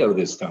the video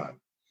this time.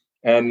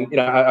 And,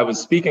 I was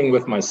speaking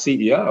with my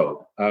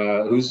CEO,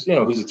 who's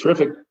a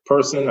terrific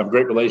person. I have a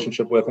great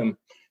relationship with him.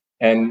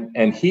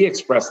 And he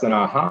expressed an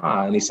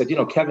aha, and he said,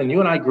 Kevin,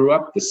 you and I grew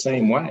up the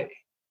same way.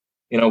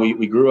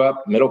 We grew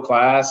up middle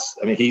class.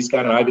 I mean, he's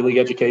got an Ivy League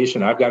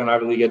education. I've got an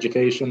Ivy League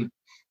education,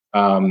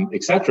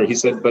 et cetera. He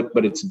said,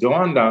 but it's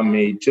dawned on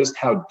me just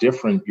how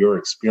different your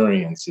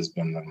experience has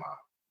been than mine.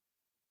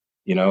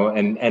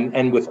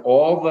 And with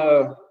all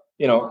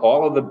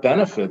of the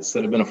benefits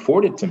that have been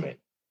afforded to me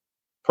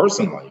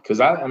personally,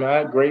 because I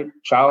had great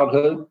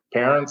childhood,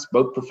 parents,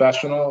 both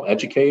professional,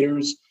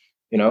 educators,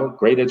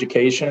 great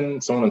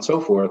education, so on and so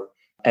forth.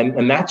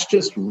 And that's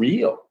just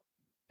real.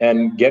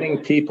 And getting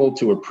people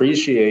to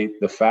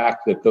appreciate the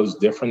fact that those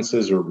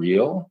differences are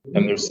real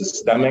and there's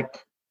systemic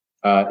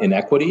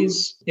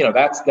inequities,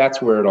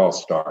 that's where it all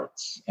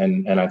starts.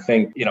 And I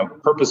think,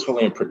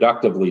 purposefully and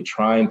productively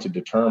trying to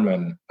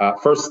determine,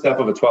 first step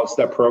of a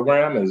 12-step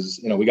program is,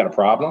 we got a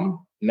problem.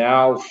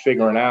 Now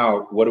figuring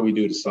out what do we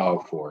do to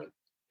solve for it.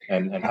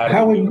 And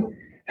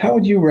how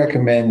would you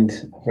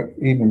recommend,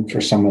 even for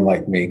someone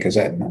like me, because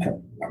I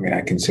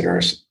consider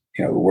us,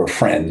 we're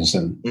friends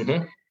and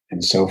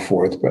so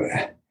forth,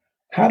 but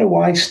how do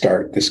I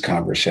start this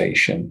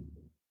conversation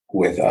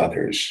with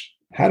others?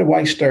 How do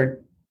I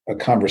start a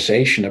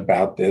conversation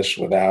about this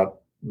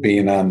without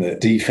being on the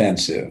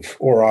defensive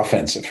or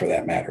offensive, for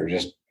that matter?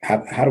 Just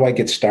how do I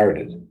get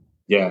started?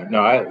 Yeah,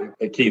 no,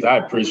 Keith, I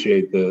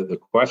appreciate the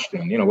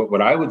question.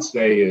 What I would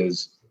say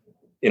is,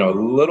 a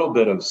little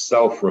bit of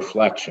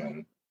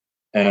self-reflection,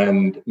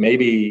 and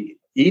maybe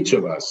each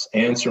of us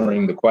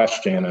answering the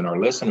question and our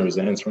listeners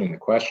answering the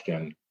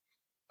question.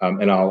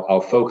 And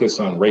I'll focus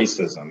on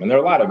racism. And there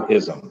are a lot of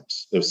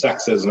isms. There's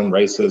sexism,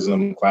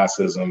 racism,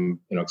 classism,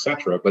 et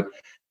cetera. But,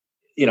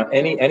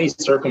 any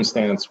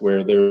circumstance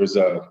where there's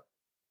a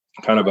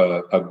kind of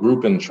a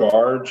group in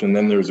charge, and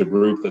then there's a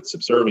group that's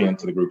subservient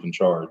to the group in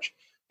charge,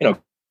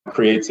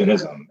 creates an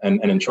ism.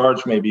 And in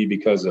charge may be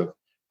because of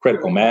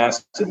critical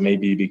mass, it may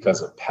be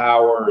because of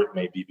power, it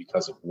may be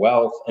because of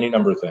wealth, any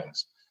number of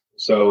things.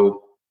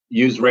 So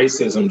use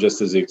racism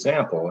just as an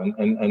example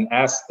and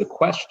ask the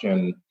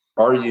question,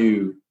 are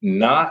you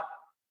not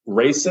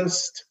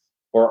racist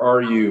or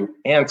are you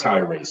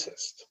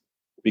anti-racist?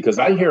 Because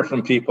I hear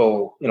from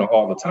people,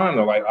 all the time,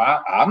 they're like,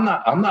 I'm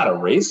not a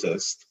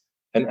racist,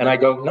 And I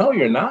go, no,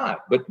 you're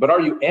not. But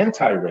are you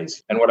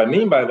anti-racist? And what I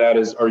mean by that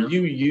is, are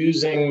you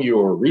using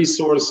your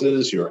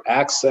resources, your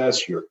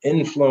access, your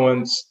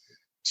influence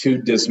to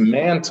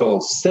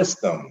dismantle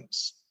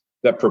systems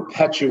that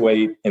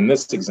perpetuate, in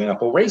this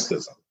example,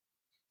 racism?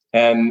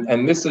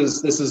 And this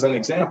is an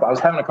example. I was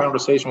having a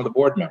conversation with a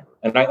board member,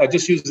 and I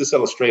just used this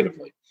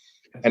illustratively.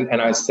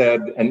 And I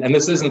said, and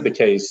this isn't the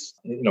case,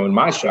 in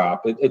my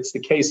shop. It's the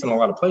case in a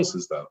lot of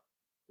places, though,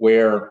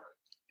 where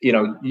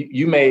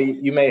you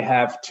may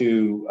have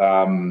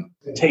to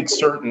take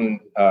certain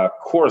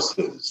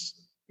courses,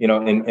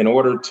 in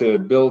order to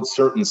build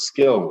certain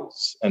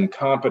skills and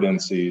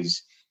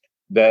competencies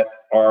that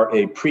are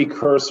a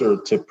precursor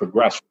to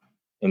progression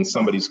in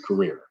somebody's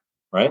career,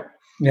 right?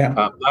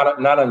 Yeah.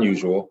 Not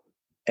unusual.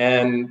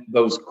 And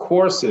those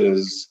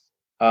courses,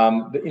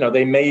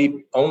 they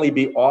may only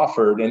be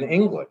offered in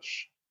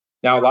English.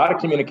 Now, a lot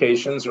of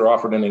communications are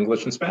offered in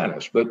English and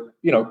Spanish, but,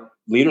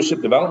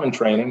 leadership development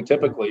training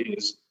typically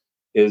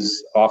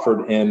is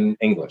offered in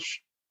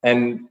English.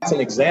 And it's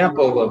an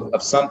example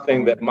of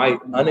something that might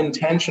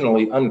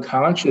unintentionally,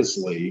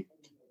 unconsciously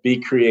be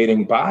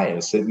creating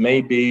bias. It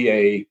may be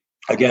a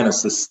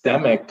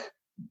systemic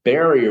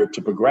barrier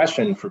to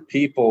progression for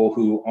people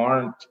who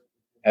aren't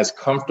as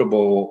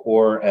comfortable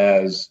or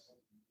as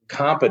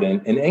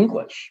competent in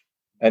English.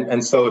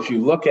 And so if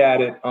you look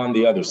at it on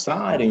the other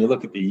side and you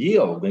look at the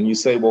yield and you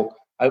say, well,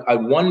 I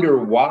wonder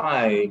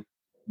why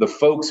the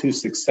folks who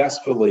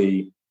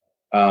successfully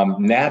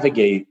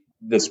navigate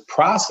this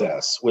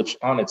process, which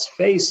on its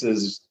face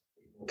is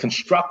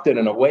constructed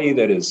in a way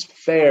that is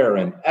fair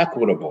and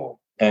equitable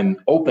and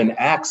open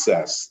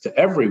access to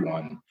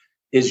everyone,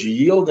 is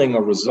yielding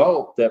a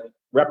result that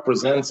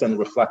represents and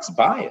reflects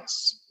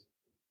bias.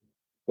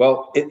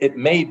 Well, it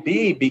may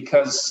be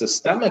because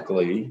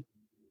systemically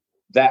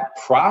that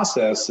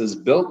process is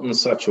built in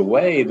such a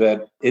way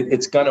that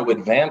it's going to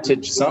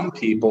advantage some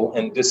people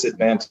and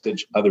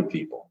disadvantage other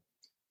people.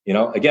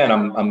 Again,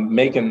 I'm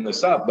making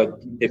this up, but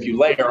if you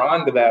layer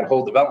onto that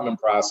whole development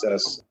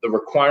process the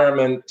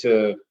requirement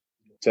to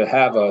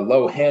have a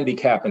low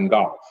handicap in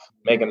golf,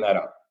 making that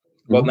up.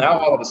 Well, now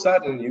all of a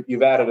sudden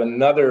you've added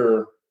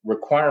another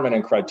requirement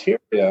and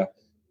criteria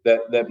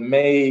that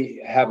may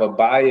have a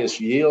bias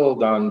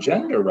yield on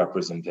gender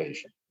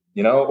representation,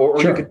 or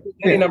Sure. You could take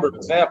any number of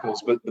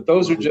examples, but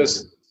those are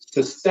just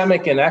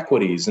systemic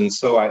inequities. And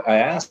so I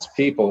asked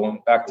people,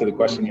 back to the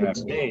question you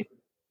asked me,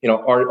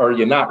 are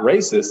you not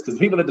racist? Because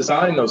people that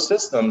design those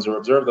systems or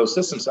observe those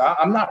systems,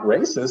 I'm not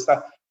racist.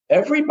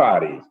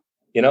 Everybody,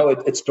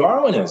 it's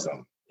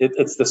Darwinism.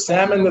 It's the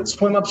salmon that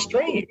swim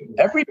upstream.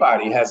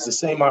 Everybody has the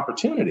same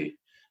opportunity.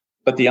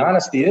 But the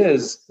honesty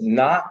is,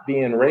 not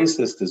being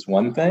racist is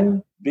one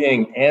thing.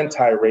 Being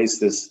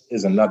anti-racist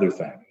is another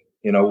thing,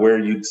 where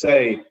you'd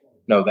say,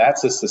 no,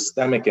 that's a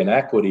systemic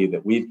inequity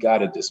that we've got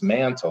to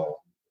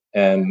dismantle.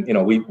 And,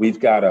 we've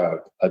got to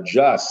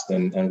adjust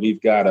and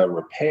we've got to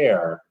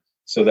repair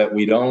so that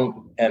we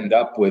don't end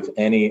up with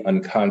any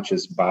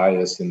unconscious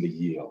bias in the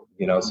yield,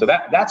 so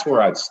that's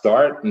where I'd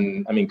start.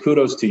 And I mean,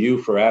 kudos to you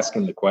for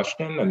asking the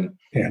question.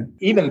 And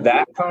even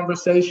that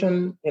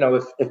conversation,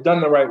 if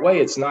done the right way,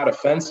 it's not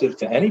offensive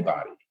to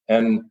anybody.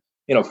 And,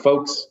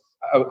 folks,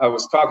 I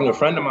was talking to a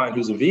friend of mine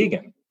who's a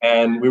vegan,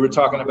 and we were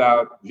talking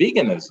about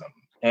veganism.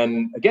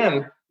 And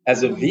again,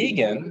 as a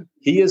vegan,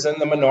 he is in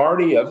the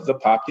minority of the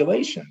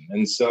population.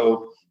 And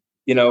so,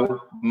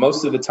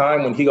 most of the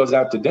time when he goes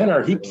out to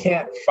dinner, he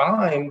can't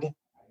find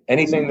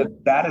anything that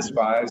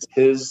satisfies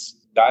his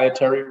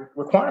dietary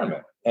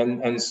requirement.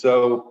 And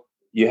so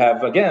you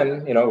have,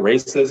 again,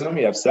 racism,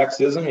 you have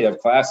sexism, you have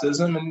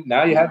classism, and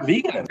now you have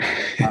veganism,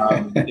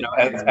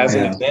 as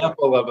an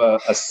example of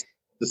a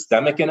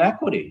systemic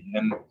inequity.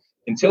 And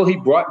until he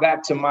brought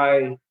that to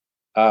my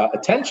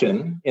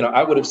attention,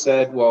 I would have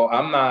said, well,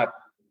 I'm not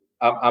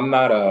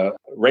a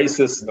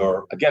racist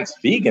or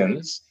against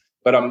vegans,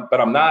 but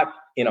I'm not,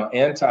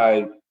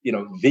 anti,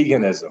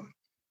 veganism,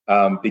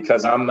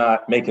 because I'm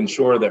not making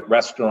sure that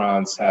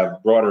restaurants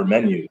have broader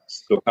menus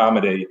to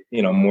accommodate,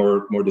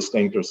 more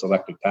distinct or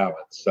selective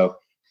palates. So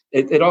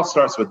it all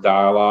starts with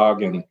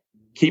dialogue and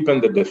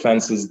keeping the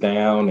defenses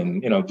down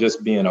and,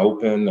 just being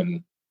open.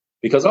 And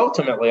because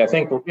ultimately I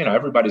think,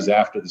 everybody's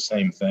after the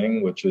same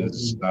thing, which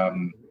is,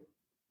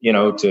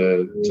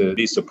 to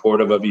be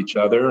supportive of each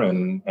other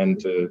and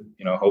to,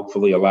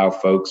 hopefully allow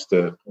folks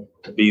to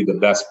be the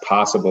best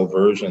possible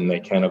version they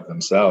can of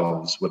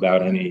themselves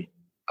without any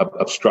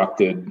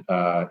obstructed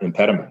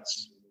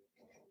impediments.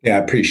 Yeah, I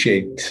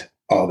appreciate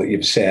all that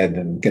you've said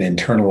and can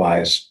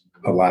internalize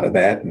a lot of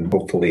that. And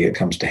hopefully it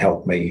comes to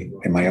help me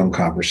in my own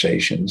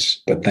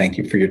conversations. But thank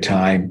you for your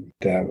time.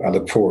 I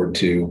look forward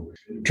to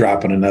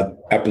dropping another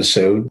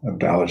episode of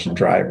Dollars and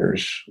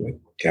Drivers with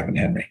Kevin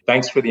Henry.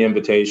 Thanks for the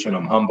invitation.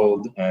 I'm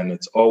humbled, and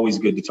it's always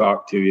good to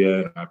talk to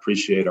you. I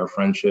appreciate our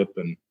friendship,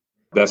 and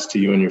best to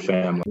you and your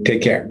family.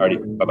 Take care.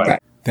 Alrighty, bye-bye. Bye.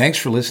 Thanks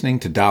for listening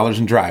to Dollars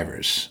and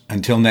Drivers.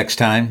 Until next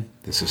time,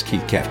 this is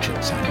Keith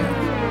Kefchin signing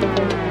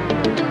off.